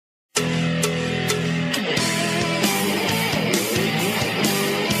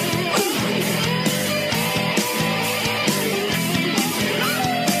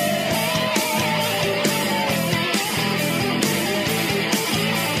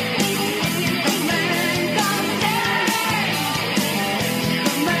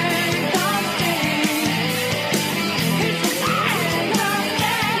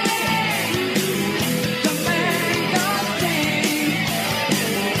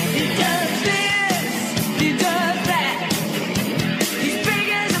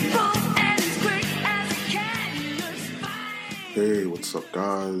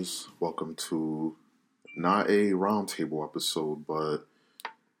Guys? Welcome to not a roundtable episode, but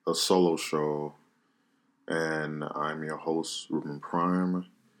a solo show. And I'm your host, Ruben Prime.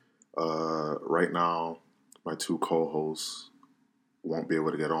 Right now, my two co hosts won't be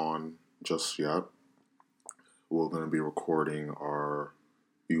able to get on just yet. We're going to be recording our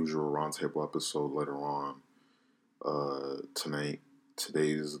usual roundtable episode later on tonight.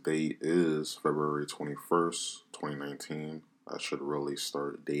 Today's date is February 21st, 2019. I should really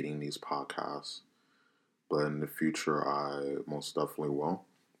start dating these podcasts, but in the future, I most definitely will.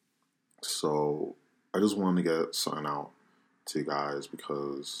 So I just wanted to get something out to you guys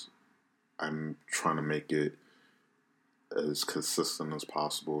because I'm trying to make it as consistent as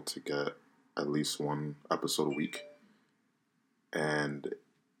possible to get at least one episode a week. And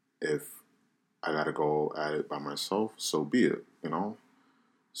if I gotta go at it by myself, so be it,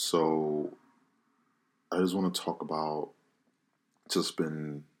 So I just want to talk about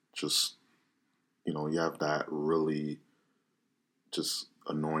you have that really just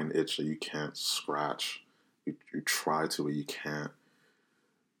annoying itch that you can't scratch. You try to, but you can't.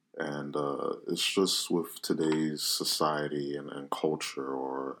 And it's just with today's society and culture,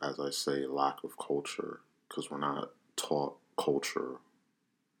 or as I say, lack of culture, because we're not taught culture.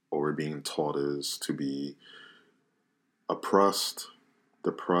 What we're being taught is to be oppressed,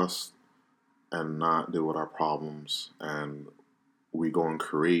 depressed, and not deal with our problems. And we go and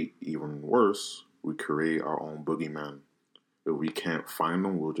create even worse. We create our own boogeymen. If we can't find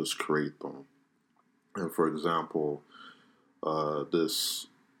them, we'll just create them. And for example, this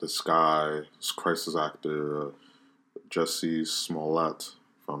guy, this crisis actor, Jesse Smollett,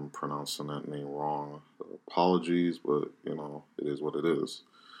 if I'm pronouncing that name wrong, apologies, but it is what it is.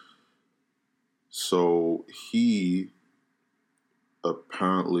 So he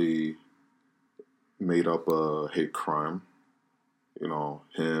apparently made up a hate crime.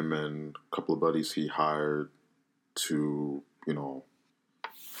 Him and a couple of buddies he hired to,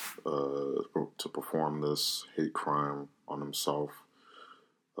 to perform this hate crime on himself.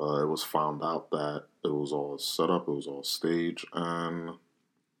 It was found out that it was all set up, it was all staged, and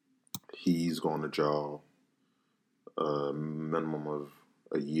he's going to jail a minimum of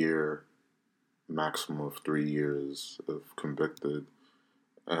a year, maximum of 3 years if convicted.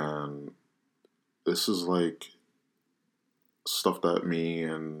 And this is like stuff that me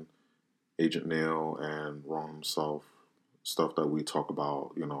and Agent Neil and Ron himself, stuff that we talk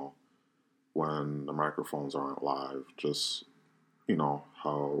about, when the microphones aren't live, just,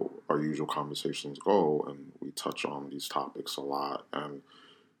 how our usual conversations go, and we touch on these topics a lot, and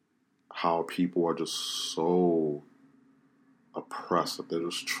how people are just so oppressed that they're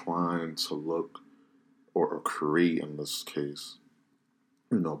just trying to look or create, in this case,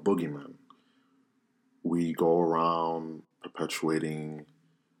 boogeymen. We go around perpetuating,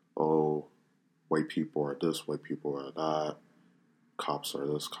 oh, white people are this, white people are that, cops are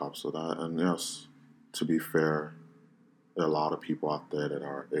this, cops are that. And yes, to be fair, there are a lot of people out there that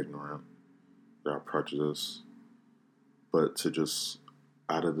are ignorant, that are prejudiced. But to just,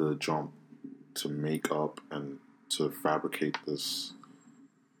 out of the jump, to make up and to fabricate this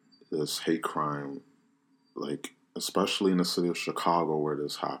hate crime, like, especially in the city of Chicago where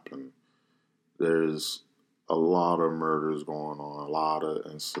this happened, there's a lot of murders going on, a lot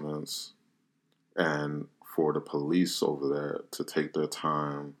of incidents, and for the police over there to take their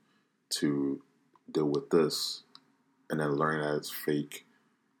time to deal with this and then learn that it's fake,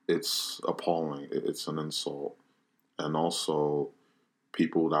 it's appalling. It's an insult. And also,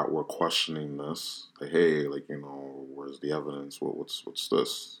 people that were questioning this, like, hey, where's the evidence? What's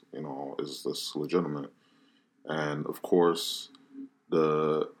this? Is this legitimate? And of course,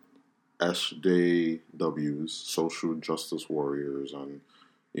 the SJWs, social justice warriors, and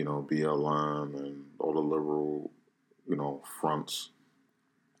BLM and all the liberal, fronts,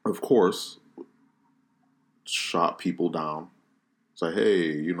 of course, shot people down. Say,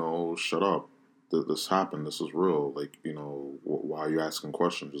 hey, shut up. This happened. This is real. Why are you asking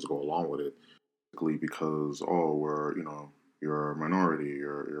questions? Just go along with it. Because, oh, you're a minority,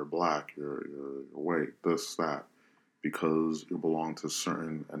 you're black, you're white, this, that. Because you belong to a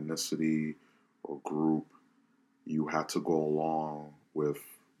certain ethnicity or group, you have to go along with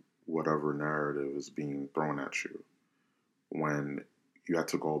whatever narrative is being thrown at you, when you have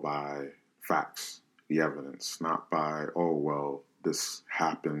to go by facts, the evidence, not by, oh, well, this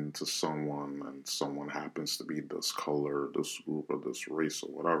happened to someone and someone happens to be this color, this group, or this race, or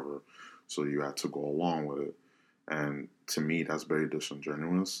whatever, so you have to go along with it. And to me, that's very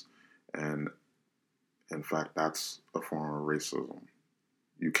disingenuous. And in fact, that's a form of racism.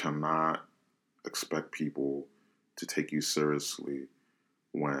 You cannot expect people to take you seriously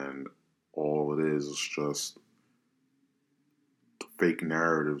when all it is just fake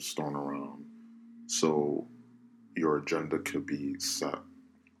narratives thrown around so your agenda could be set.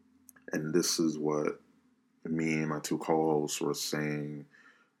 And this is what me and my two co-hosts were saying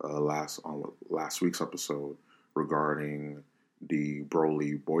last week's episode regarding the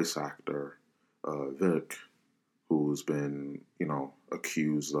Broly voice actor Vic, who's been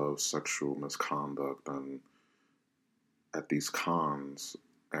accused of sexual misconduct and at these cons,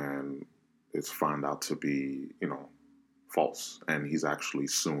 and it's found out to be false, and he's actually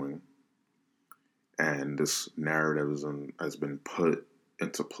suing. And this narrative has been put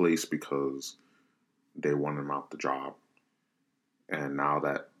into place because they want him out the job. And now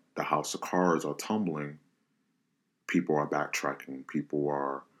that the house of cards are tumbling, people are backtracking. People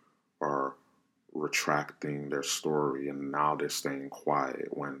are retracting their story, and now they're staying quiet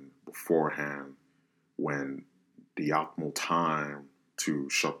when beforehand, when the optimal time to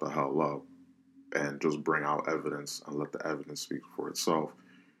shut the hell up and just bring out evidence and let the evidence speak for itself,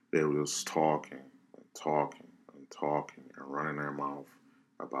 they were just talking and talking and talking and running their mouth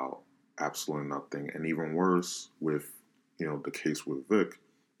about absolutely nothing. And even worse, with the case with Vic,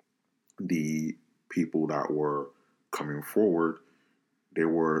 the people that were coming forward, they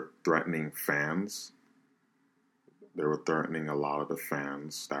were threatening fans. They were threatening a lot of the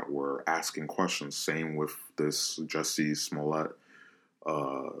fans that were asking questions. Same with this Jussie Smollett,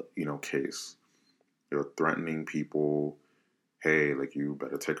 case. They were threatening people. Hey, you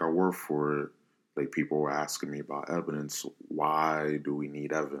better take our word for it. People were asking me about evidence. Why do we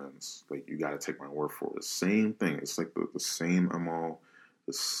need evidence? You got to take my word for it. Same thing. It's the same MO,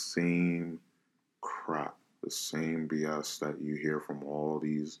 the same crap, the same BS that you hear from all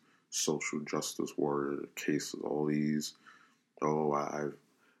these social justice warrior cases. All these,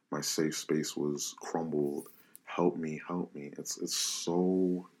 my safe space was crumbled. Help me. It's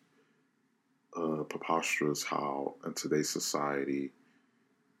so preposterous how in today's society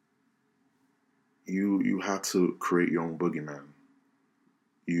you have to create your own boogeyman.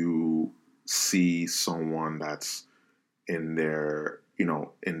 You see someone that's in their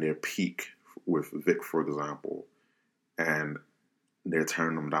peak with Vic, for example, and they're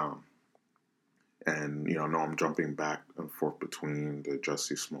tearing them down. And I know I'm jumping back and forth between the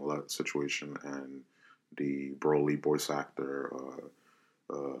Jussie Smollett situation and the Broly voice actor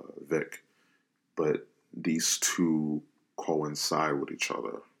Vic, but these two coincide with each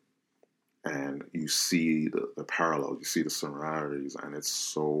other. And you see the parallels, you see the similarities, and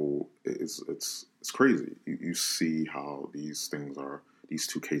it's crazy. You see how these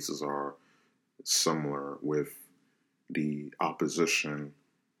two cases are similar, with the opposition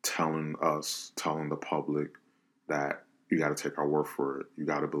telling the public that you got to take our word for it. You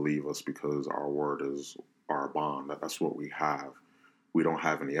got to believe us because our word is our bond. That's what we have. We don't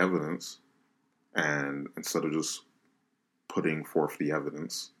have any evidence, and instead of just putting forth the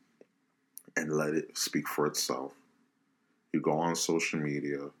evidence and let it speak for itself, you go on social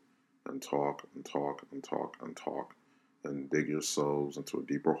media and talk and talk and talk and talk and dig yourselves into a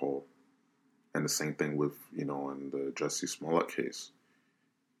deeper hole. And the same thing with, in the Jussie Smollett case.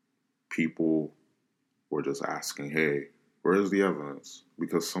 People were just asking, hey, where's the evidence?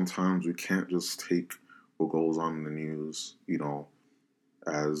 Because sometimes we can't just take what goes on in the news,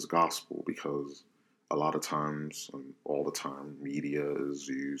 as gospel, because a lot of times, and all the time, media is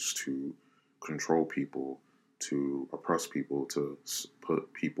used to control people, to oppress people, to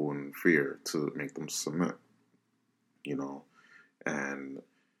put people in fear, to make them submit, and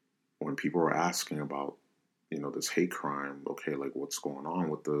when people are asking about, this hate crime, okay, what's going on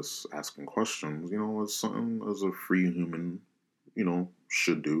with this, asking questions, it's something as a free human,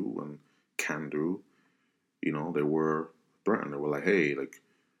 should do and can do. They were threatened. They were like, hey,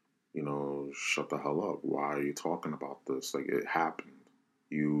 shut the hell up. Why are you talking about this? It happened.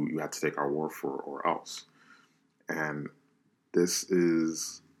 You have to take our word for it or else. And this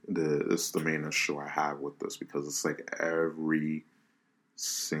is the main issue I have with this, because it's every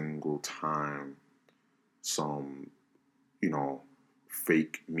single time some,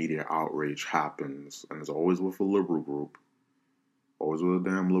 fake media outrage happens, and it's always with a liberal group, always with a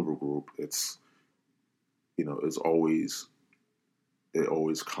damn liberal group, it's, it always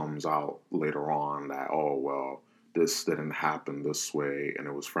comes out later on that, oh, well, this didn't happen this way and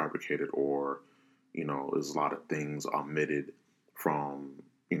it was fabricated, or, there's a lot of things omitted from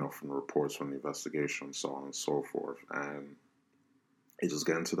the reports from the investigation, so on and so forth. And it's just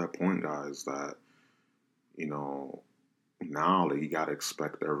getting to that point, guys, that, now you got to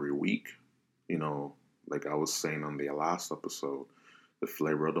expect every week, like I was saying on the last episode, the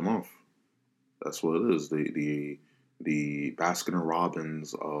flavor of the month. That's what it is. The The Baskin and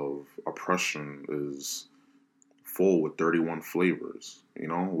Robbins of oppression is full with 31 flavors. You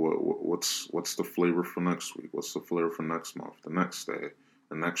know, what's the flavor for next week? What's the flavor for next month, the next day,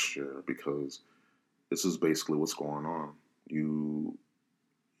 the next year? Because this is basically what's going on. You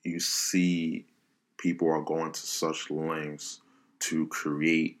see people are going to such lengths to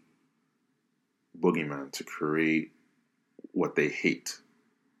create boogeyman, to create what they hate.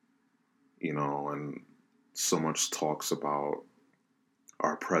 You know, and so much talks about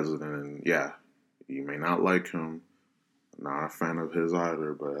our president, and yeah, you may not like him, not a fan of his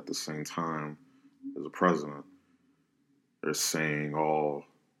either, but at the same time, as a president, they're saying, oh,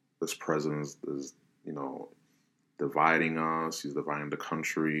 this president is dividing us, he's dividing the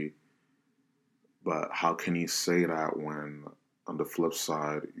country. But how can you say that when, on the flip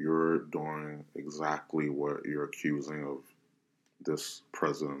side, you're doing exactly what you're accusing of this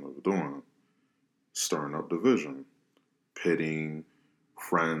president of doing? Stirring up division, pitting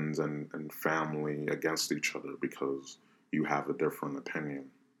friends and family against each other because you have a different opinion,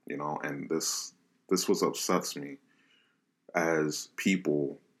 you know? And this was upsets me as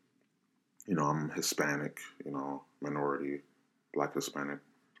people. You know, I'm Hispanic, you know, minority, Black Hispanic,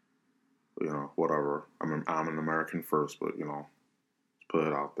 you know, whatever. I'm an American first, but, you know, put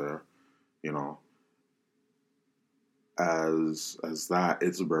it out there, you know. As that,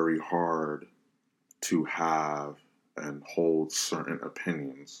 it's very hard to have and hold certain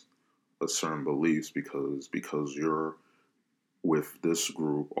opinions, certain beliefs, because you're with this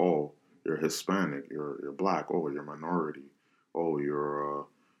group. Oh, you're Hispanic, you're Black. Oh, you're minority. Oh, you're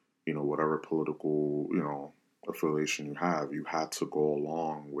you know, whatever political, you know, affiliation you have. You had to go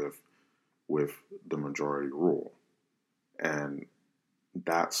along with the majority rule, and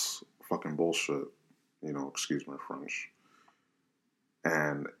that's fucking bullshit. You know, excuse my French.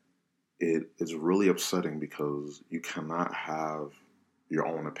 And it is really upsetting because you cannot have your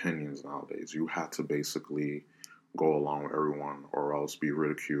own opinions nowadays. You have to basically go along with everyone or else be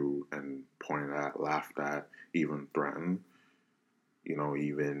ridiculed and pointed at, laughed at, even threatened, you know,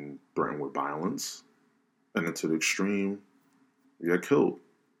 even threatened with violence. And then to the extreme, you get killed.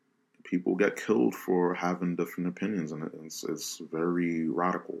 People get killed for having different opinions, and it's very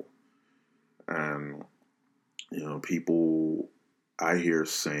radical. And, you know, people I hear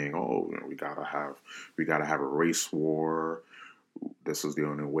saying, "Oh, you know, we gotta have a race war. This is the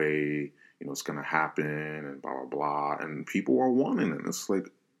only way, you know, it's gonna happen," and blah blah blah. And people are wanting it. It's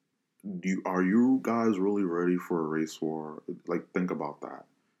like, are you guys really ready for a race war? Like, think about that.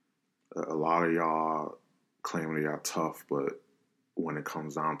 A lot of y'all claim that y'all tough, but when it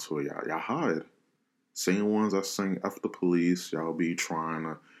comes down to it, y'all hide. Same ones that sing F the police, y'all be trying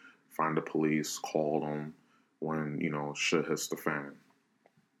to find the police, call them when, you know, shit hits the fan.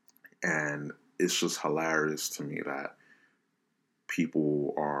 And it's just hilarious to me that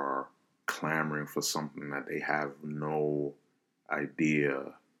people are clamoring for something that they have no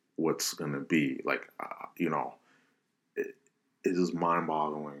idea what's going to be. Like, you know, it is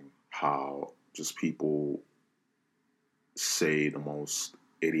mind-boggling how just people say the most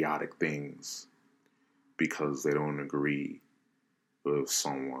idiotic things because they don't agree with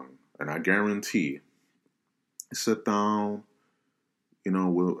someone. And I guarantee, sit down, you know,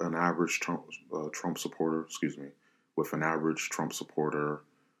 with an average Trump supporter, with an average Trump supporter,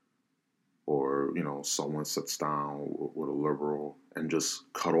 or, you know, someone sits down with a liberal and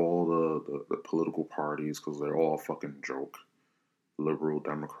just cut all the political parties because they're all a fucking joke. Liberal,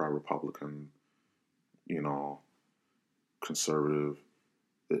 Democrat, Republican, you know, conservative.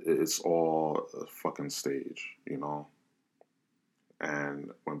 It's all a fucking stage, you know?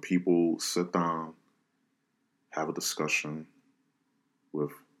 And when people sit down, have a discussion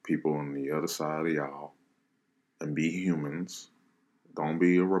with people on the other side of the aisle, and be humans, don't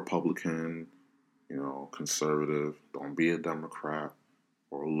be a Republican, you know, conservative, don't be a Democrat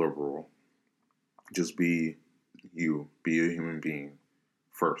or a liberal. Just be you, be a human being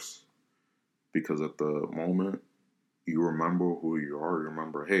first. Because at the moment you remember who you are, you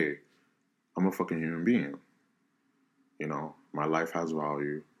remember, hey, I'm a fucking human being. You know, my life has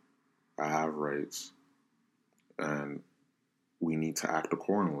value, I have rights, and we need to act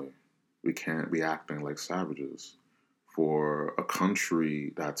accordingly. We can't be acting like savages. For a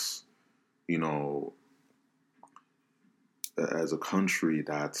country that's, you know, as a country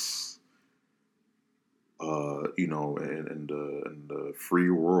that's, you know, in the free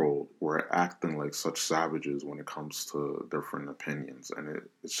world, we're acting like such savages when it comes to different opinions, and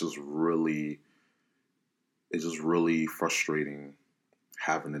it's just really frustrating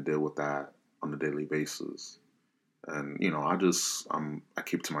having to deal with that on a daily basis. And, you know, I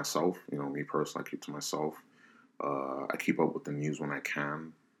keep to myself. You know, me personally, I keep to myself. I keep up with the news when I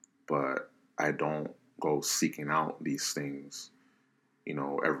can, but I don't go seeking out these things,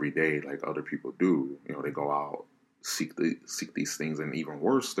 every day like other people do. They go out, seek these things, and even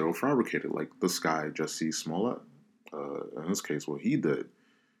worse, they'll fabricate it. Like this guy, Jesse Smollett, in this case, what he did,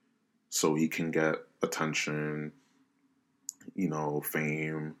 so he can get attention,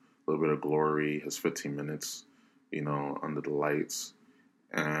 fame, a little bit of glory, his 15 minutes, under the lights.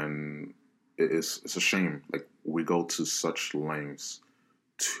 And it's a shame. Like, we go to such lengths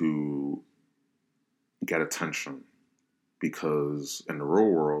to get attention, because in the real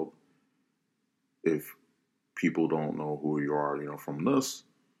world, if people don't know who you are, from this,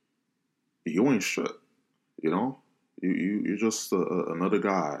 you ain't shit, you're just another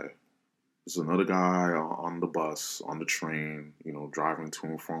guy. It's another guy on the bus, on the train, driving to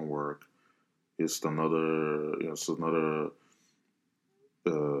and from work. It's another,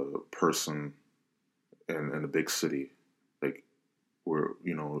 person in a big city. Like, where,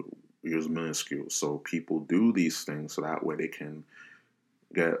 you're minuscule. So people do these things so that way they can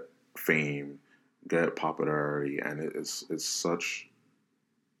get fame, get popularity, and it's such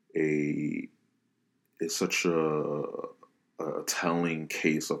a telling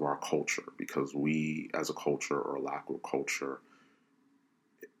case of our culture, because we, as a culture, or lack of culture,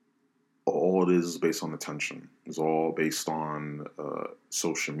 all it is based on attention. It's all based on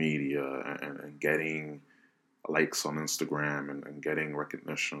social media and getting likes on Instagram and getting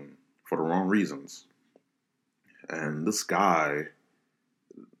recognition for the wrong reasons. And this guy,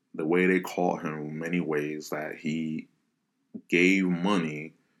 the way they caught him, in many ways, that he gave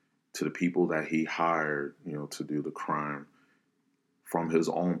money to the people that he hired, to do the crime, from his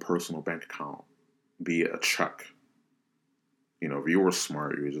own personal bank account, be it a check. If you were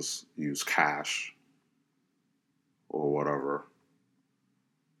smart, you would just use cash or whatever.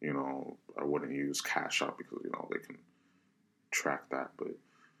 I wouldn't use Cash App because, they can track that, but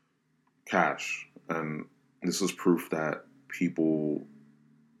cash. And this is proof that people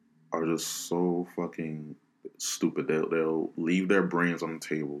are just so fucking stupid. They'll leave their brains on the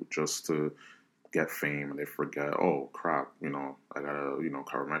table just to get fame, and they forget, oh crap, I gotta,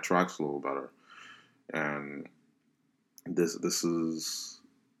 cover my tracks a little better. And this is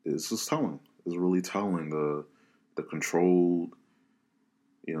telling. It's really telling. The controlled,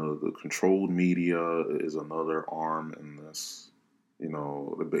 the controlled media is another arm in this.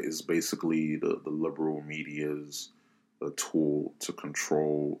 It's basically the liberal media's a tool to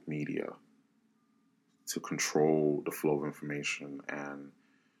control media, to control the flow of information. And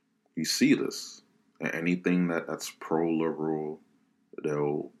you see this. Anything that's pro-liberal,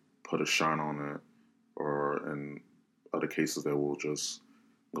 they'll put a shine on it, or in other cases, they will just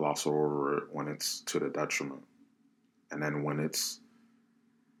gloss over it when it's to the detriment. And then when it's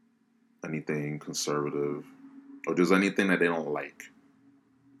anything conservative, or just anything that they don't like,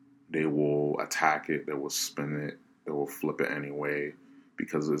 they will attack it, they will spin it, they will flip it anyway,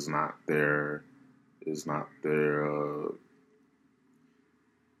 because it's not their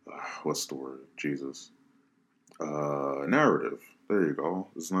what's the word? Jesus. Narrative. There you go.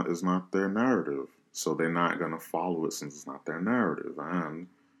 It's not their narrative. So they're not gonna follow it since it's not their narrative. And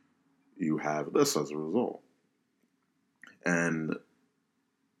you have this as a result. And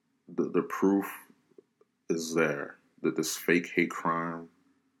the proof is there that this fake hate crime,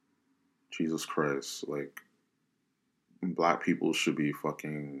 Jesus Christ, like, black people should be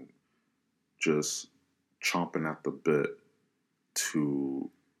fucking just chomping at the bit to,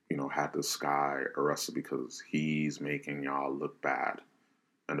 have this guy arrested, because he's making y'all look bad.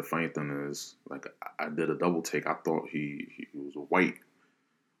 And the funny thing is, like, I did a double take. I thought he was white.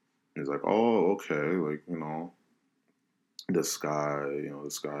 He's like, oh, okay, like, this guy,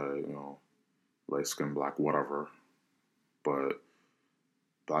 light skin, black, whatever. But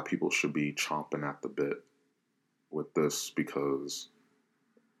black people should be chomping at the bit with this, because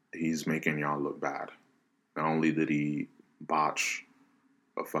he's making y'all look bad. Not only did he botch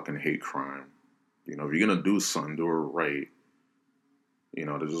a fucking hate crime, if you're gonna do something, do it right.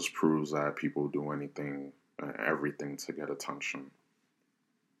 That just proves that people do anything, everything to get attention.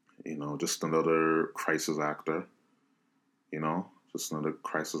 Just another crisis actor. Just another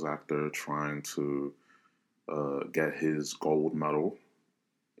crisis actor trying to get his gold medal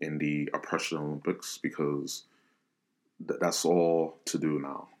in the oppression Olympics, because that's all to do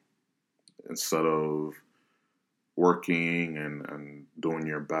now. Instead of working and doing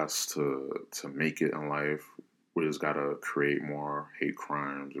your best to make it in life, we just gotta create more hate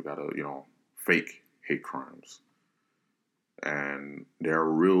crimes. We gotta, fake hate crimes. And there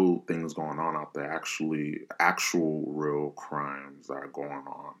are real things going on out there, actual real crimes that are going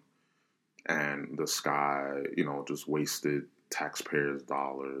on. And this guy, just wasted taxpayers'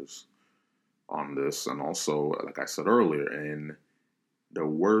 dollars on this. And also, like I said earlier, in the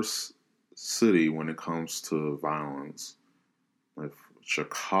worst city when it comes to violence, like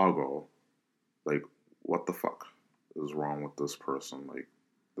Chicago, like, what the fuck is wrong with this person? Like,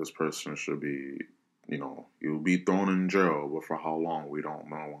 this person should be, you'll be thrown in jail, but for how long, we don't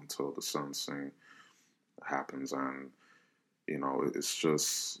know until the sentencing happens. And, it's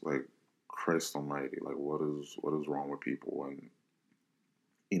just like, Christ almighty, like, what is wrong with people? And,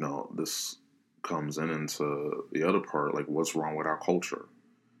 this comes into the other part, like, what's wrong with our culture?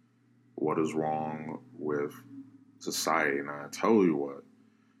 What is wrong with society? And I tell you what,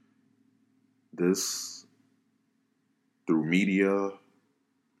 this, through media,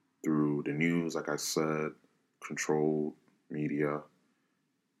 through the news, like I said, controlled media,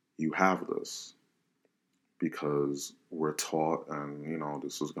 you have this because we're taught, and,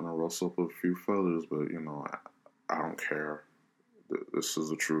 this is going to rustle up a few feathers, but, I don't care. This is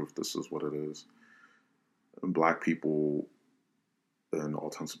the truth. This is what it is. Black people, in all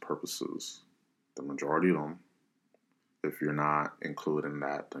intents and purposes, the majority of them, if you're not included in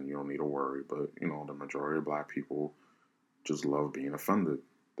that, then you don't need to worry. But, the majority of black people just love being offended.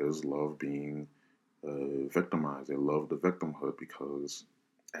 They just love being victimized. They love the victimhood because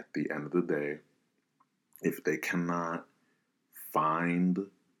at the end of the day, if they cannot find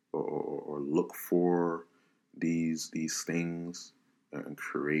or look for these things and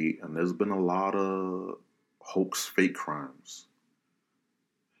create, and there's been a lot of hoax, fake crimes.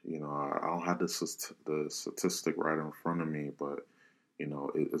 I don't have the statistic right in front of me, but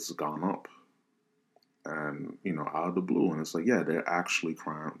it's gone up, and out of the blue, and it's like, yeah, they're actual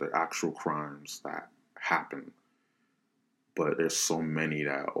crimes that happen, but there's so many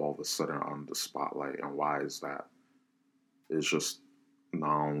that all of a sudden are under the spotlight. And why is that? It's just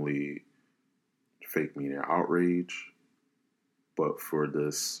not only fake media outrage, but for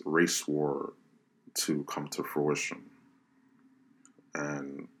this race war to come to fruition.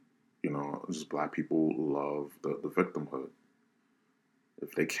 And, just black people love the victimhood.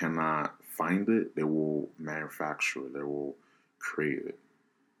 If they cannot find it, they will manufacture it. They will create it.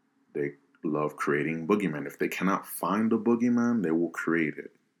 They love creating boogeyman. If they cannot find a boogeyman, they will create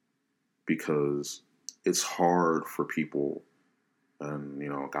it. Because it's hard for people, and,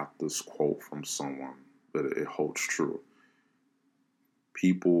 got this quote from someone, but it holds true.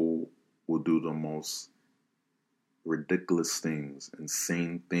 People will do the most ridiculous things,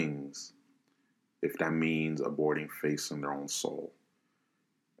 insane things, if that means aborting faith in their own soul.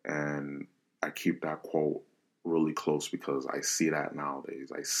 And I keep that quote really close because I see that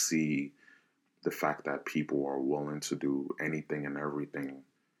nowadays. I see the fact that people are willing to do anything and everything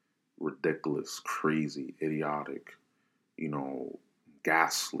ridiculous, crazy, idiotic,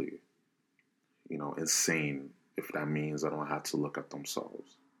 ghastly, insane, if that means I don't have to look at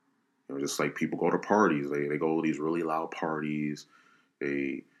themselves. Just like people go to parties, they go to these really loud parties,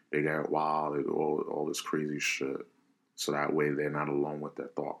 they get wild, they do all this crazy shit, so that way they're not alone with their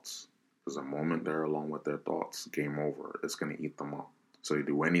thoughts. Because the moment they're alone with their thoughts, game over. It's gonna eat them up. So they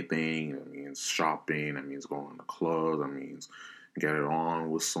do anything. That means shopping. That means going to clubs. That means get it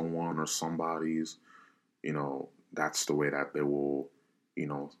on with someone or somebody's. That's the way that they will,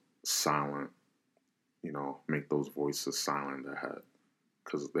 silent. Make those voices silent in their head,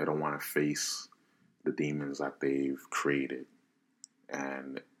 because they don't want to face the demons that they've created.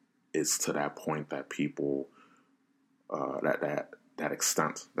 And it's to that point that people, that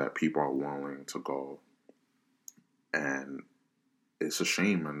extent that people are willing to go. And it's a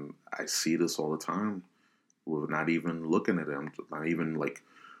shame, and I see this all the time. We're not even looking at it. I'm not even like,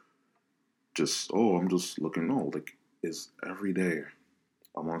 I'm just looking. No, like, it's every day.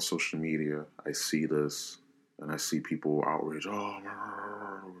 I'm on social media. I see this, and I see people outraged. And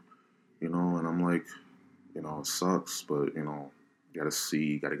I'm like, it sucks, but, you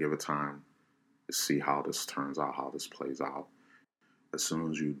gotta give it time to see how this turns out, how this plays out. As soon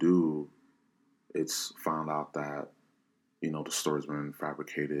as you do, it's found out that, the story's been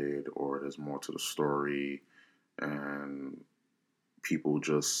fabricated, or there's more to the story, and people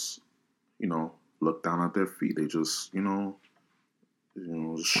just, look down at their feet. They just,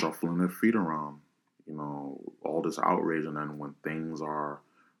 just shuffling their feet around, all this outrage. And then when things are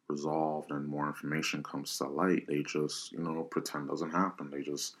resolved and more information comes to light, they just, pretend doesn't happen. They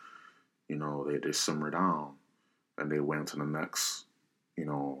just, they simmer down, and they wait until the next,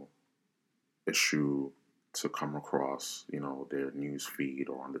 issue to come across, their news feed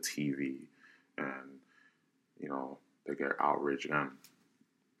or on the TV, and, they get outraged again.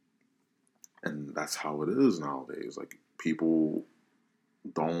 And that's how it is nowadays. Like, people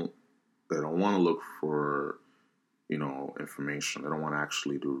don't They don't want to look for, information. They don't want to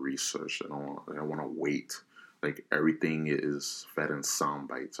actually do research. They don't want to wait. Like, everything is fed in sound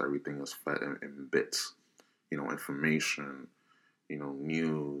bites. Everything is fed in bits. Information,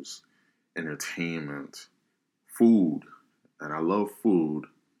 news, entertainment, food. And I love food,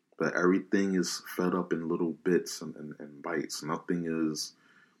 but everything is fed up in little bits and bites. Nothing is,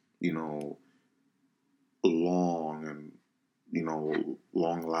 long and,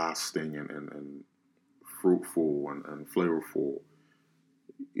 long lasting and fruitful and flavorful.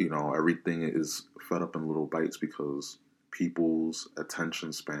 Everything is fed up in little bites because people's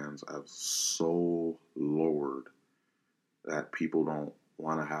attention spans have so lowered that people don't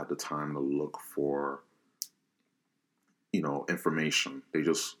want to have the time to look for, information. They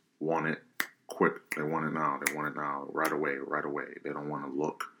just want it quick. They want it now. They want it now, right away, right away. They don't want to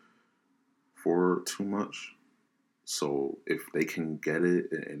look for too much. So if they can get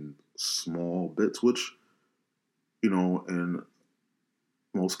it in small bits, which, in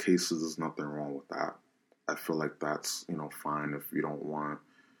most cases, there's nothing wrong with that. I feel like that's, fine if you don't want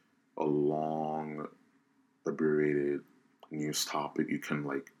a long, abbreviated news topic. You can,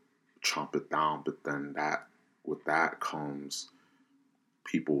 chomp it down, but then with that comes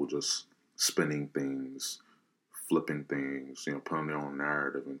people just spinning things, flipping things, putting their own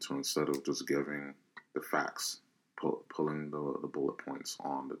narrative into, instead of just giving the facts, pulling the bullet points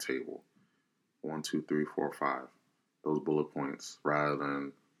on the table. 1, 2, 3, 4, 5. Those bullet points, rather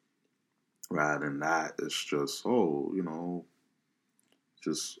than that, it's just,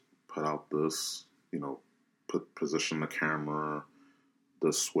 just put out this, position the camera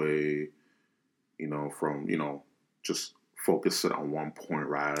this way, from, just focus it on one point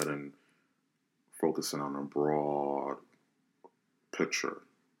rather than focusing on a broad picture.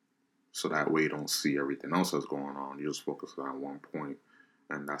 So that way you don't see everything else that's going on. You just focus on one point.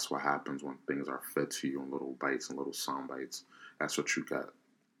 And that's what happens when things are fed to you in little bites and little sound bites. That's what you get.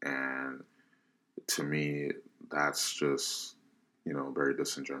 And to me, that's just, very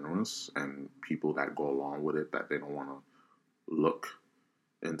disingenuous. And people that go along with it, that they don't want to look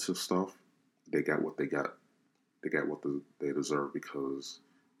into stuff, they get what they get. They get what they deserve, because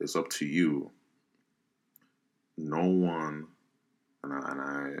it's up to you. No one,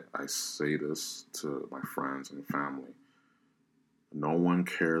 and I say this to my friends and family, no one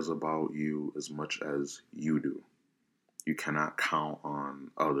cares about you as much as you do. You cannot count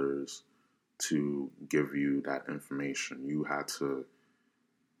on others to give you that information. You had to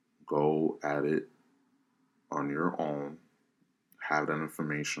go at it on your own, have that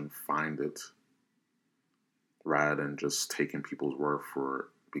information, find it, rather than just taking people's word for it.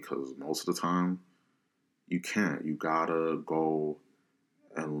 Because most of the time, you can't. You gotta go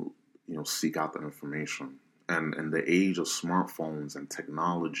and, seek out the information. And in the age of smartphones and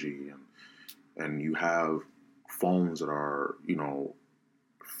technology, and you have phones that are,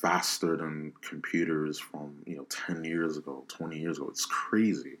 faster than computers from, 10 years ago, 20 years ago. It's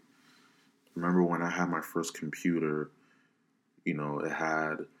crazy. Remember when I had my first computer, it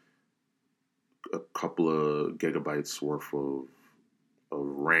had a couple of gigabytes worth of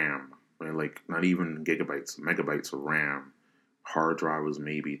RAM. I mean, not even gigabytes, megabytes of RAM. Hard drive was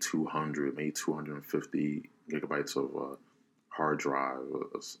maybe 200, maybe 250 gigabytes of hard drive,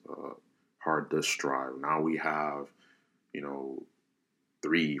 hard disk drive. Now we have,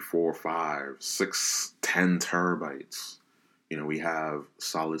 3, 4, 5, 6, 10 terabytes. We have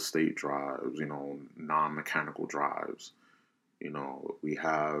solid state drives, non-mechanical drives. We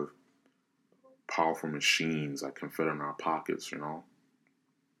have powerful machines that can fit in our pockets,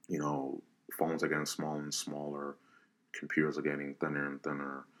 phones are getting smaller and smaller. Computers are getting thinner and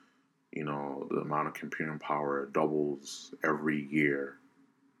thinner. The amount of computing power doubles every year.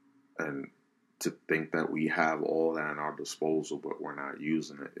 And to think that we have all that at our disposal, but we're not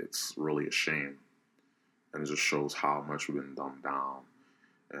using it, it's really a shame. And it just shows how much we've been dumbed down.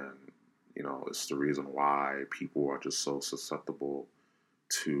 And, it's the reason why people are just so susceptible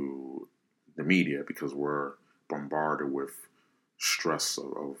to the media, because we're bombarded with stress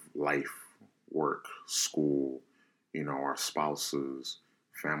of life, work, school, our spouses,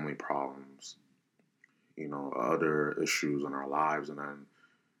 family problems, other issues in our lives. And then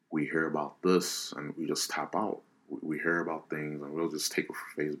we hear about this and we just tap out. We hear about things and we'll just take it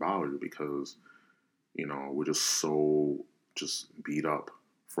for face value because, we're just so beat up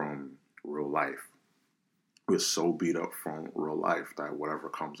from real life. We're so beat up from real life that whatever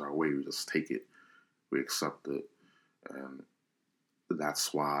comes our way, we just take it. We accept it. And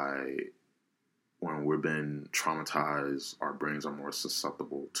that's why when we've been traumatized, our brains are more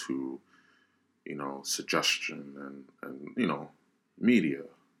susceptible to, suggestion and media.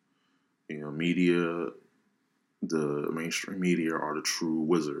 Media, the mainstream media are the true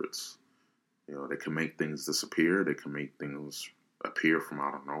wizards. They can make things disappear. They can make things appear from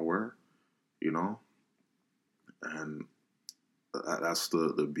out of nowhere, and that's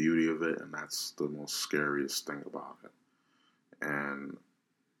the beauty of it, and that's the most scariest thing about it. And,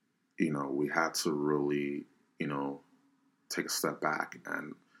 we had to really, take a step back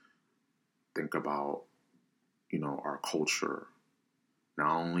and think about, our culture,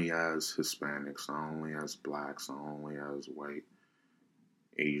 not only as Hispanics, not only as Blacks, not only as white,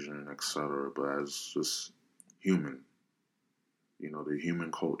 Asian, etc., but as just human, the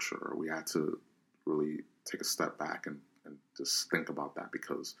human culture. We had to really take a step back and just think about that,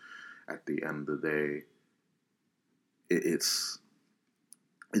 because at the end of the day, it's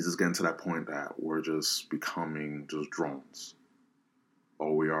just getting to that point that we're just becoming just drones.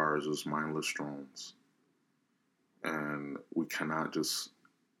 All we are is just mindless drones. And we cannot just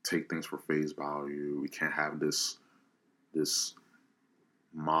take things for face value. We can't have this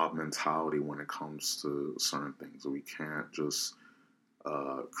mob mentality when it comes to certain things. We can't just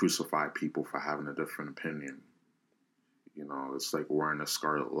crucify people for having a different opinion. It's like wearing a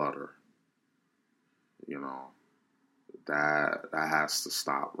scarlet letter. That has to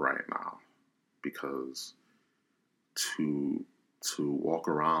stop right now, because to walk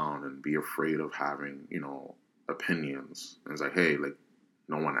around and be afraid of having, opinions, and it's like, hey, like,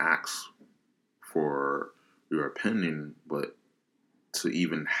 no one asks for your opinion, but to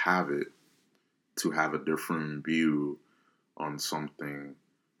even have it, to have a different view on something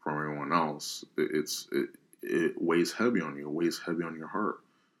from everyone else, it weighs heavy on you. It weighs heavy on your heart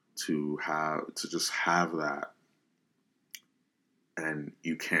to just have that, and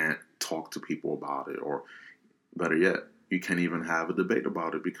you can't talk to people about it, or better yet, you can't even have a debate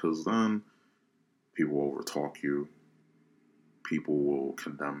about it, because then people will overtalk you, people will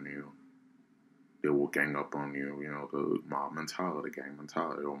condemn you, they will gang up on you, the mob mentality, gang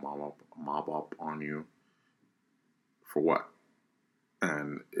mentality, or mob up on you for what?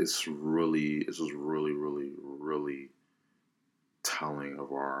 And it's just really, really, really telling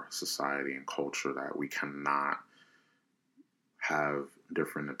of our society and culture that we cannot have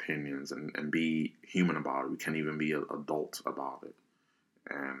different opinions and be human about it. We can't even be an adult about it.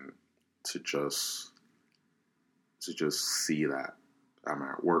 And to just see that I'm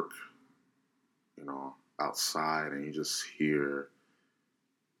at work, outside, and you just hear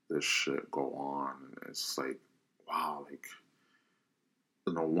this shit go on, and it's like, wow, like,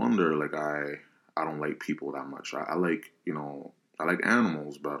 no wonder, like, I don't like people that much. I like, I like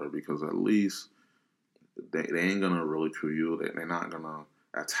animals better, because at least they ain't gonna ridicule you. They're not gonna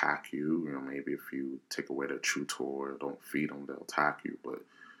attack you. Maybe if you take away their chew toy or don't feed them, they'll attack you. But,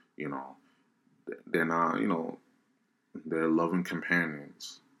 they're not, they're loving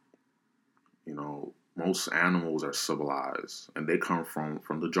companions. Most animals are civilized, and they come from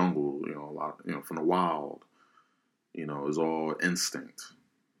the jungle, a lot, from the wild. It's all instinct.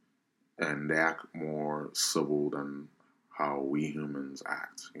 And they act more civil than how we humans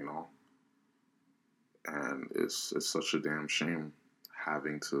act, And it's such a damn shame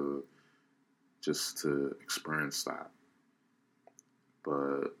having to experience that.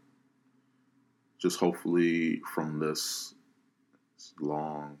 But just hopefully from this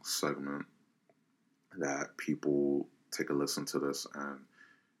long segment that people take a listen to this and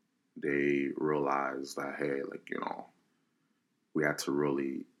they realize that, hey, like, we had to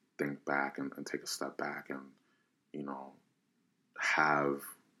really think back and take a step back and,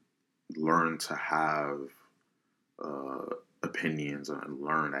 learn to have opinions, and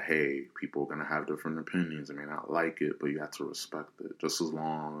learn that, hey, people are going to have different opinions. They may not like it, but you have to respect it. Just as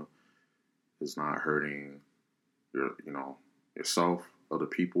long as it's not hurting yourself, other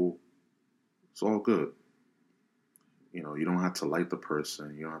people, it's all good. You don't have to like the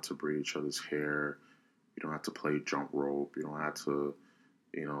person. You don't have to braid each other's hair. You don't have to play jump rope. You don't have to,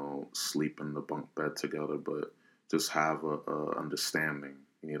 sleep in the bunk bed together, but just have a understanding.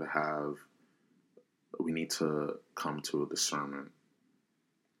 We need to come to a discernment.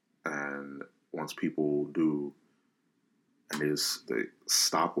 And once people do, and they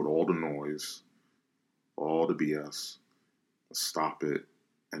stop with all the noise, all the BS, stop it,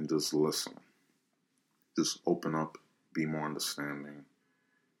 and just listen. Just open up, be more understanding,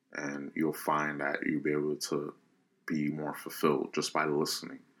 and you'll find that you'll be able to be more fulfilled just by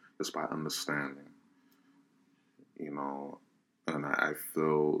listening, just by understanding. And I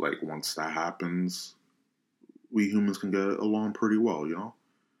feel like once that happens, we humans can get along pretty well,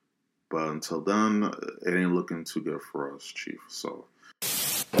 But until then, it ain't looking too good for us, Chief. So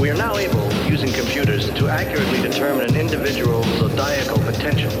We are now able, using computers, to accurately determine an individual's zodiacal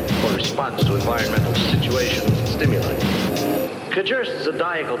potential for response to environmental situations and stimuli. Kajur's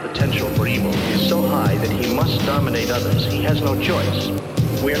zodiacal potential for evil is so high that he must dominate others. He has no choice.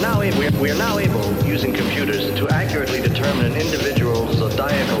 We are now able, using computers, to accurately determine an individual's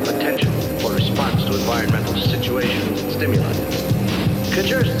zodiacal potential for response to environmental situations and stimuli.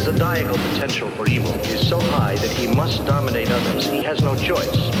 Kajur's zodiacal potential for evil is so high that he must dominate others. He has no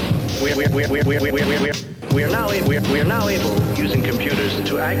choice. We are now able, using computers,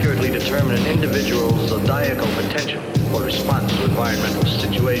 to accurately determine an individual's zodiacal potential for response to environmental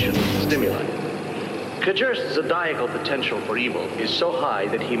situations and stimuli. Kajur's zodiacal potential for evil is so high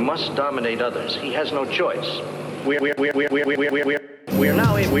that he must dominate others. He has no choice. We are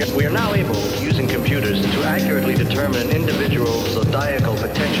now able, using computers, to accurately determine an individual's zodiacal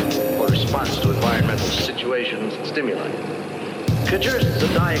potential for response to environmental situations and stimuli. Kajur's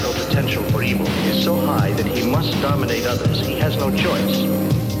zodiacal potential for evil is so high that he must dominate others. He has no choice.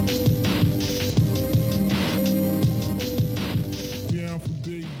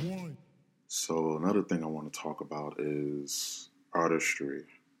 So another thing I want to talk about is artistry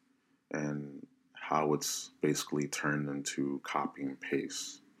and how it's basically turned into copy and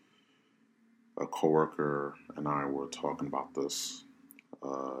paste. A coworker and I were talking about this.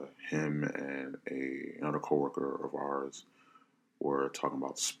 Him and another coworker of ours were talking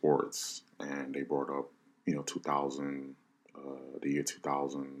about sports, and they brought up, 2000, the year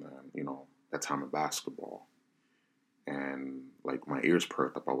 2000, and, that time of basketball. And, like, my ears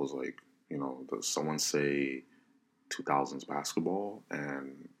perked up. I was like, does someone say 2000s basketball?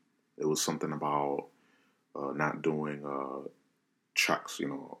 And it was something about not doing checks,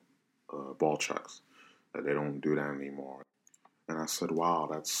 ball checks. That they don't do that anymore. And I said, wow,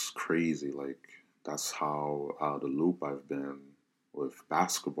 that's crazy. Like, that's how out of the loop I've been with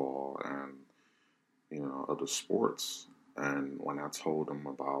basketball and, other sports. And when I told him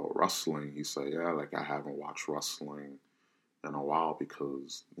about wrestling, he said, yeah, like, I haven't watched wrestling in a while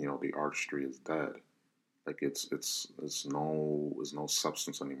because, the artistry is dead. Like, it's no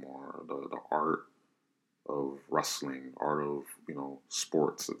substance anymore. The art of wrestling, art of,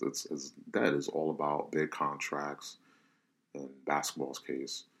 sports, it's dead. It's all about big contracts. In basketball's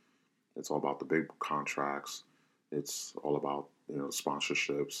case, it's all about the big contracts. It's all about,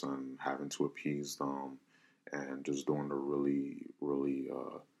 sponsorships and having to appease them and just doing the really, really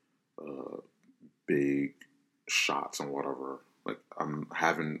big shots and whatever. Like, I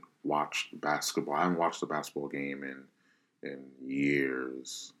haven't watched basketball. I haven't watched a basketball game in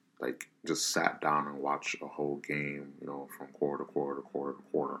years. Like, just sat down and watched a whole game, from quarter to quarter to quarter to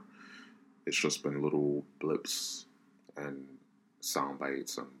quarter. It's just been little blips and sound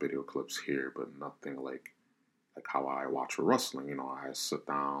bites and video clips here, but nothing like how I watch a wrestling. I sit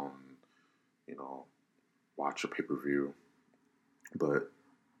down, watch a pay-per-view. But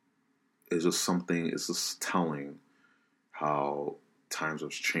it's just telling how times have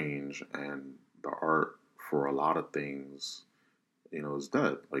changed, and the art for a lot of things, is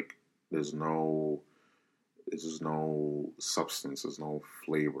dead. Like, there's no substance, there's no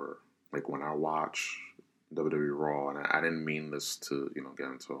flavor. Like, when I watch WWE Raw, and I didn't mean this to, get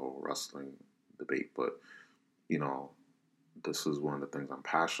into a whole wrestling debate, but, this is one of the things I'm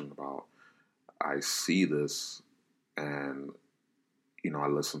passionate about. I see this, and, I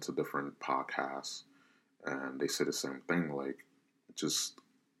listen to different podcasts, and they say the same thing, like, just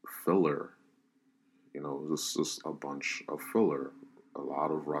filler, just a bunch of filler. A lot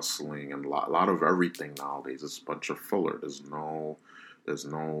of wrestling and a lot of everything nowadays is a bunch of filler. There's no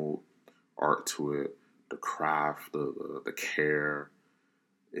art to it. The craft, the care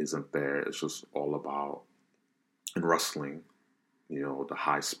isn't there. It's just all about, in wrestling, the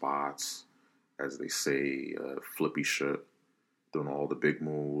high spots, as they say, flippy shit, doing all the big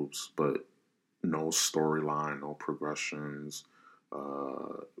moves, but no storyline, no progressions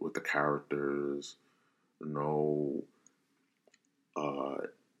with the characters, no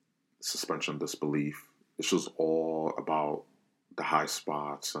suspension of disbelief. It's just all about the high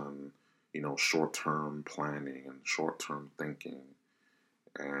spots and, short-term planning and short-term thinking.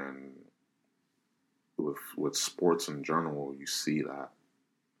 And with sports in general, you see that.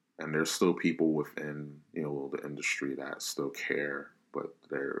 And there's still people within, the industry that still care, but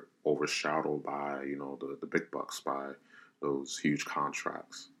they're overshadowed by, the big bucks, by those huge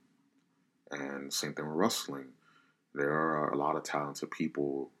contracts. And same thing with wrestling. There are a lot of talented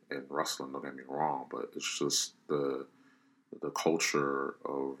people in wrestling, don't get me wrong, but it's just the culture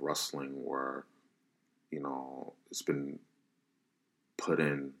of wrestling where, it's been put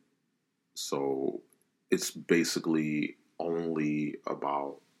in. So it's basically only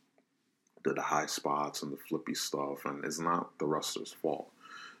about the high spots and the flippy stuff, and it's not the wrestler's fault.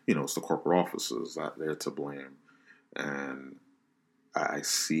 It's the corporate offices that they're to blame. And I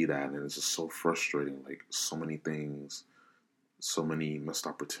see that, and it's just so frustrating. Like, so many things, so many missed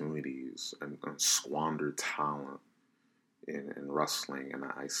opportunities, and squandered talent in wrestling. And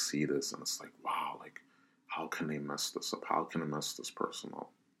I see this, and it's like, wow, like, how can they mess this up? How can they mess this person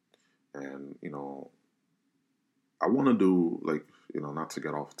up? And, I want to do, like, not to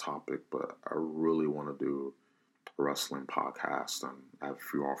get off topic, but I really want to do a wrestling podcast, and I have a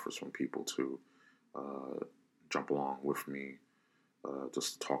few offers from people to jump along with me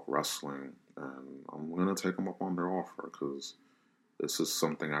just to talk wrestling, and I'm going to take them up on their offer, because this is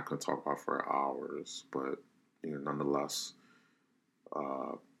something I could talk about for hours, but, nonetheless,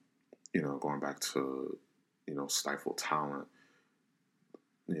 going back to, stifled talent,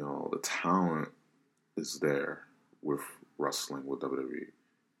 the talent is there with wrestling, with WWE,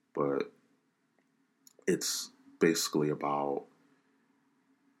 but it's basically about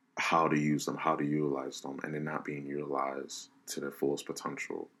how to use them, how to utilize them, and they're not being utilized to their fullest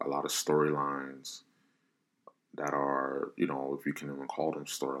potential. A lot of storylines that are, if you can even call them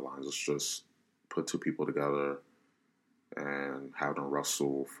storylines, it's just put two people together and have them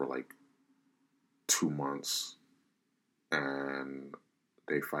wrestle for like 2 months, and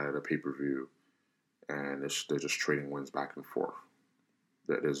they fight at a pay-per-view, and they're just trading wins back and forth.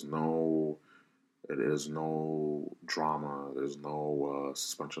 There's no drama. There's no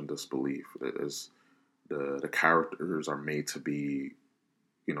suspension of disbelief. The characters are made to be,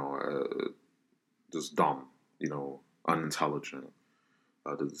 just dumb, unintelligent.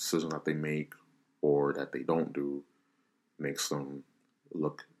 The decision that they make or that they don't do makes them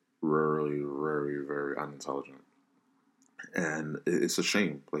look very, very, very unintelligent. And it's a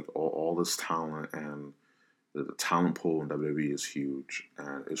shame. Like, all this talent, and the talent pool in WWE is huge.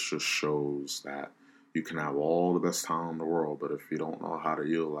 And it just shows that you can have all the best talent in the world, but if you don't know how to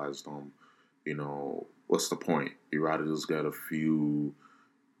utilize them, what's the point? You rather just get a few,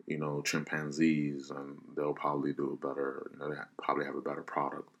 chimpanzees, and they'll probably do it better. They probably have a better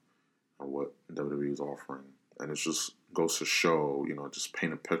product than what WWE is offering. And it just goes to show, just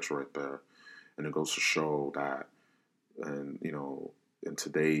paint a picture right there. And it goes to show that, and, in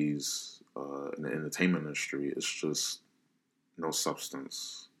today's, in the entertainment industry, it's just no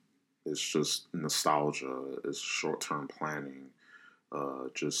substance. It's just nostalgia. It's short-term planning.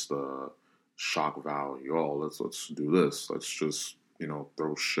 Just shock value. Oh, let's do this. Let's just,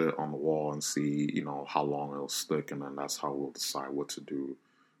 throw shit on the wall and see, how long it'll stick. And then that's how we'll decide what to do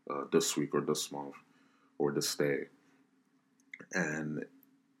this week or this month or this day. And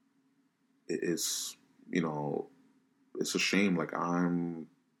it's, it's a shame. Like, I'm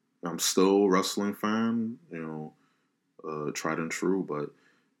still a wrestling fan, tried and true, but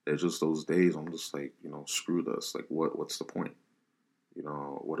it's just those days I'm just like, screw this. Like, what's the point?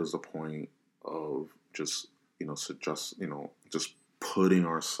 What is the point of just, just putting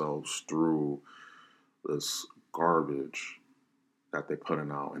ourselves through this garbage that they're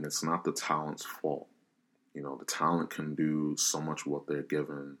putting out? And it's not the talent's fault. The talent can do so much what they're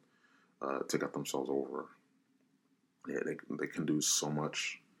given to get themselves over. They can do so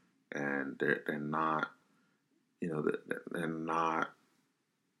much, and they're not, they're not,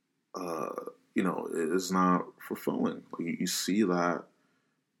 it's not fulfilling. Like, you see that,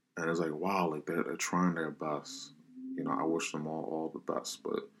 and it's like, wow, like they're trying their best. I wish them all the best,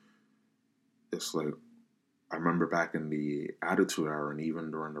 but it's like, I remember back in the Attitude Era, and even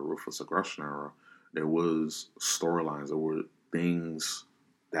during the Ruthless Aggression Era, there was storylines, there were things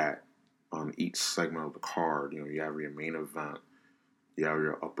that on each segment of the card, you have your main event, you have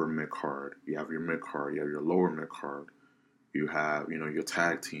your upper mid card, you have your mid card, you have your lower mid card, you have, your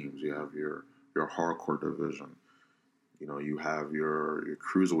tag teams, you have your hardcore division, you have your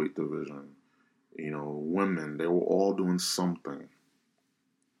cruiserweight division, women, they were all doing something.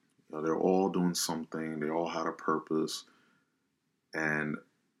 They're all doing something, they all had a purpose, and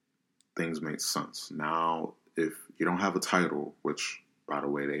things made sense. Now, if you don't have a title, which, by the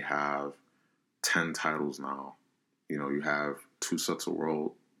way, they have 10 titles now. You have 2 sets of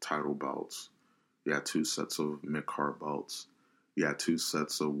world title belts. You have 2 sets of mid-card belts. You have 2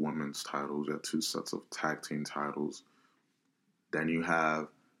 sets of women's titles. You have 2 sets of tag team titles. Then you have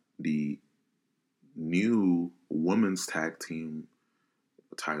the new women's tag team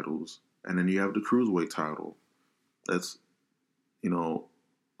titles. And then you have the cruiserweight title. That's,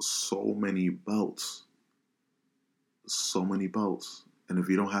 so many belts. So many belts. And if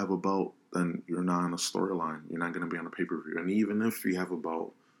you don't have a belt, then you're not on a storyline. You're not going to be on a pay-per-view. And even if you have a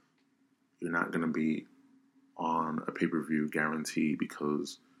belt, you're not going to be on a pay-per-view guarantee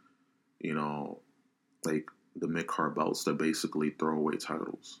because, you know, like the mid-card belts, they're basically throwaway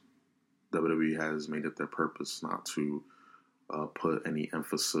titles. WWE has made it their purpose not to put any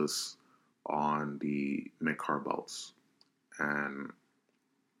emphasis on the mid-card belts. And,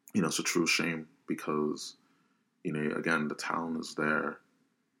 you know, it's a true shame because, you know, again, the talent is there,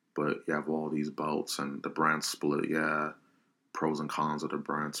 but you have all these belts and the brand split, pros and cons of the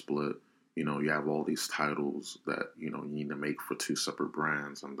brand split. You know, you have all these titles that, you know, you need to make for two separate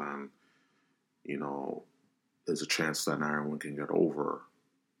brands, and then, you know, there's a chance that not everyone can get over,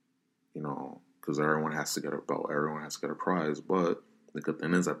 you know, because everyone has to get a belt, everyone has to get a prize. But the good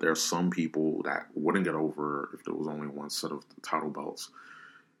thing is that there are some people that wouldn't get over if there was only one set of title belts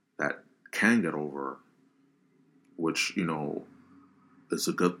that can get over, which, you know, is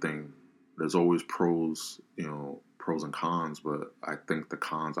a good thing. There's always pros and cons, but I think the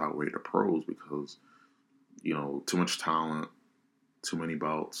cons outweigh the pros because, you know, too much talent, too many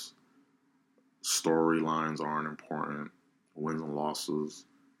belts, storylines aren't important, wins and losses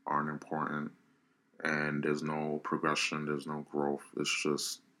aren't important, and there's no progression, there's no growth. It's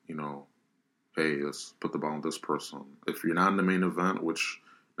just, you know, hey, let's put the belt on this person. If you're not in the main event, which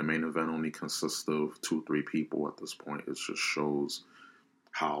the main event only consists of 2-3 people at this point, it just shows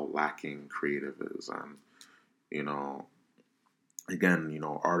how lacking creative is. And, you know, again, you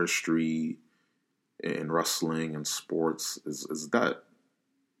know, artistry in wrestling and sports is dead.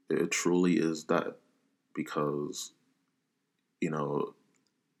 It truly is dead because, you know,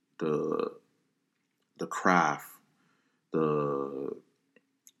 the craft,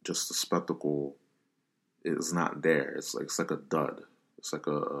 just the spectacle is not there. It's like a dud. It's like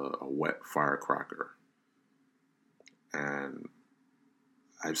a wet firecracker. And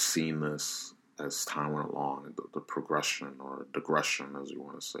I've seen this as time went along, the progression or digression, as you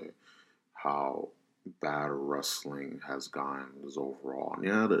want to say, how bad wrestling has gone as overall. And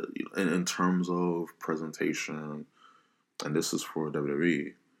yeah, in terms of presentation, and this is for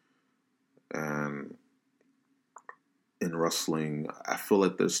WWE, and in wrestling, I feel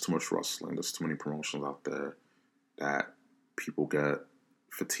like there's too much wrestling. There's too many promotions out there that people get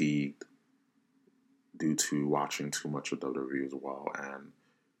fatigued due to watching too much of WWE as well and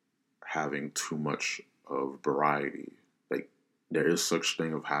having too much of variety. Like, there is such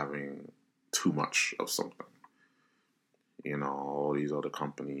thing of having too much of something. You know, all these other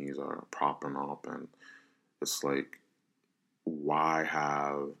companies are propping up, and it's like, why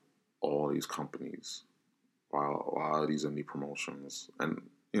have all these companies? Why are these indie promotions? And,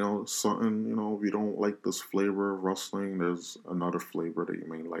 you know, something, you know, if you don't like this flavor of wrestling, there's another flavor that you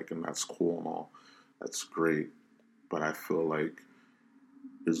may like, and that's cool and all. That's great. But I feel like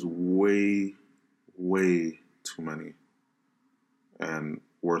there's way, way too many. And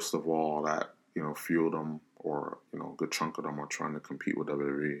worst of all, that, you know, few of them, or, you know, a good chunk of them are trying to compete with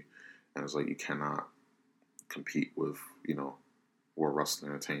WWE. And it's like, you cannot compete with, you know, World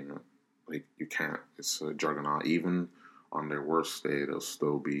Wrestling Entertainment. Like, you can't. It's a juggernaut. Even on their worst day, they'll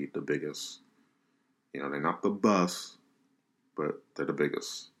still be the biggest. You know, they're not the best, but they're the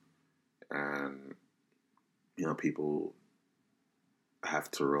biggest. And, you know, people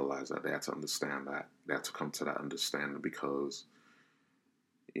have to realize that. They have to understand that. They have to come to that understanding because,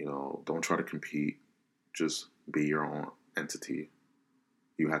 you know, don't try to compete. Just be your own entity.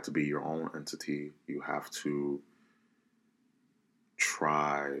 You have to be your own entity. You have to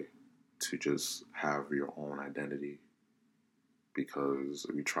try to just have your own identity, because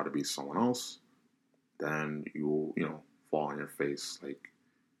if you try to be someone else, then you will, you know, fall on your face like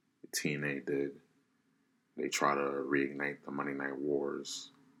TNA did. They try to reignite the Monday Night Wars,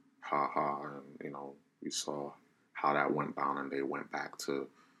 and, you know, we saw how that went down, and they went back to,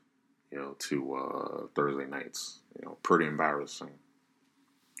 you know, to Thursday nights. You know, pretty embarrassing.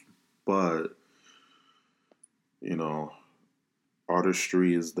 But, you know,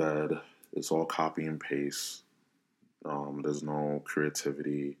 artistry is dead. It's all copy and paste. There's no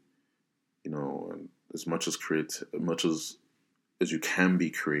creativity, you know, and as much as you can be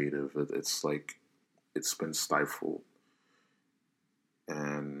creative, it's like it's been stifled.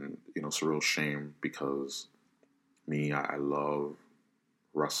 And, you know, it's a real shame because I love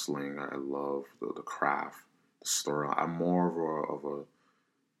wrestling. I love the craft, the story. I'm more of a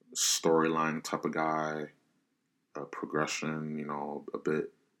storyline type of guy, a progression, you know, a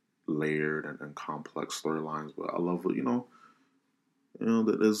bit layered and complex storylines. But I love, you know,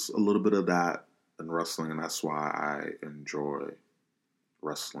 there's a little bit of that in wrestling, and that's why I enjoy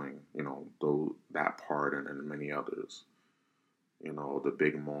wrestling, you know, though that part and many others. You know, the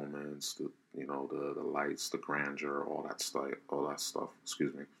big moments, you know, the lights, the grandeur, all that stuff,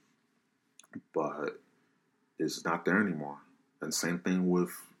 excuse me. But is not there anymore. And same thing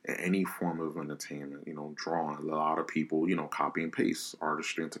with any form of entertainment, you know, drawing. A lot of people, you know, copy and paste,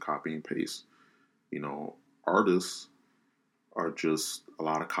 artistry into copy and paste. You know, artists are just a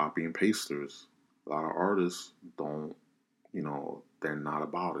lot of copy and pasters. A lot of artists don't, you know, they're not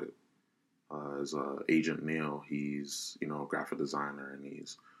about it. As Agent Neil, he's, you know, a graphic designer, and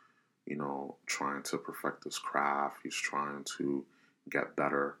he's, you know, trying to perfect his craft. He's trying to get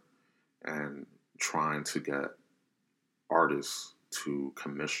better and trying to get artists to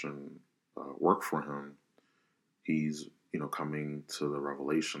commission work for him. He's, you know, coming to the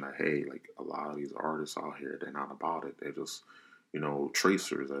revelation that, hey, like, a lot of these artists out here, they're not about it. They're just, you know,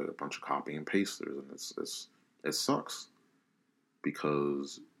 tracers, they're a bunch of copy and pasters, and it sucks,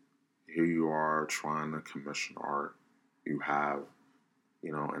 because here you are trying to commission art. You have,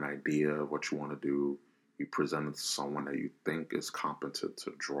 you know, an idea of what you want to do. You present it to someone that you think is competent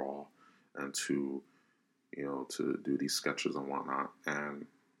to draw and to, you know, to do these sketches and whatnot, and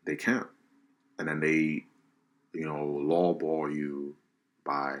they can't. And then they, you know, lowball you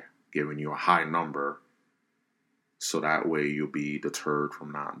by giving you a high number, so that way you'll be deterred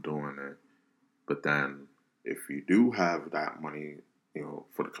from not doing it. But then if you do have that money, you know,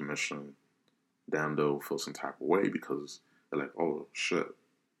 for the commission, then they'll feel some type of way, because they're like, oh shit,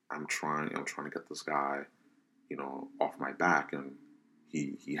 I'm trying to get this guy, you know, off my back, and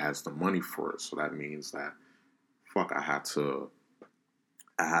he has the money for it. So that means that, fuck, I had to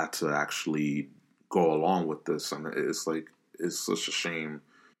actually go along with this. And it's like, it's such a shame.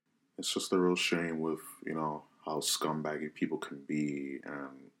 It's just a real shame with, you know, how scumbaggy people can be.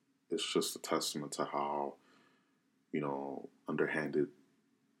 And it's just a testament to how, you know, underhanded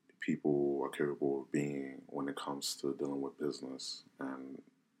people are capable of being when it comes to dealing with business. And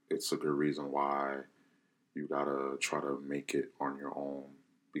it's a good reason why you gotta try to make it on your own,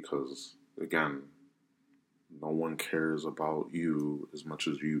 because, again, no one cares about you as much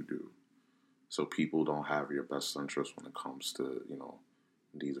as you do. So people don't have your best interest when it comes to, you know,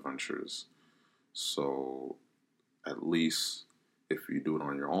 these ventures. So at least if you do it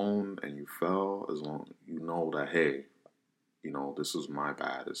on your own and you fail, as long you know that, hey, you know, this is my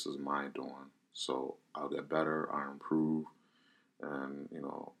bad, this is my doing. So I'll get better, I'll improve, and, you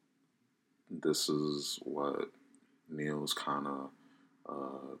know, this is what Neil's kind of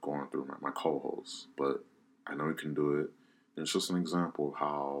going through, my co-host. But I know he can do it. And it's just an example of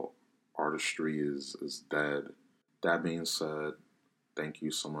how artistry is dead. That being said, thank you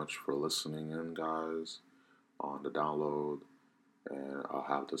so much for listening in, guys, on the download. And I'll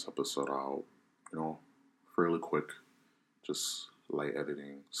have this episode out, you know, fairly quick, just light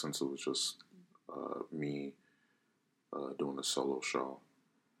editing, since it was just me doing a solo show.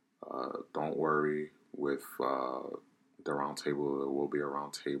 Don't worry, with the roundtable, there will be a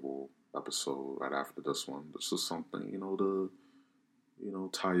roundtable episode right after this one. This is something, you know, to, you know,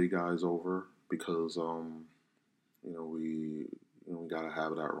 tie you guys over, because you know, we gotta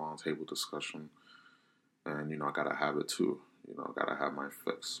have that roundtable discussion, and, you know, I gotta have it too. You know, I gotta have my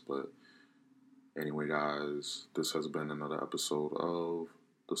fix. But anyway, guys, this has been another episode of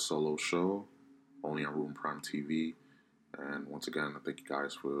The Solo Show, only on Room Prime TV. And once again, I thank you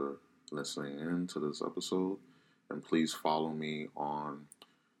guys for listening in to this episode. And please follow me on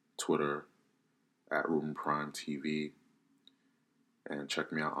Twitter at Room Prime TV. And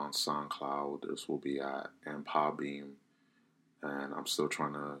check me out on SoundCloud. This will be at Podbean. And I'm still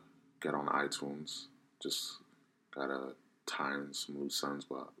trying to get on iTunes. Just gotta tie in some loose ends,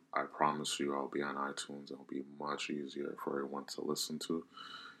 but I promise you I'll be on iTunes. It'll be much easier for everyone to listen to.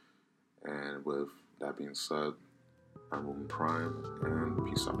 And with that being said, I'm Room Prime, and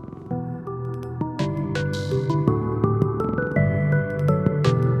peace out.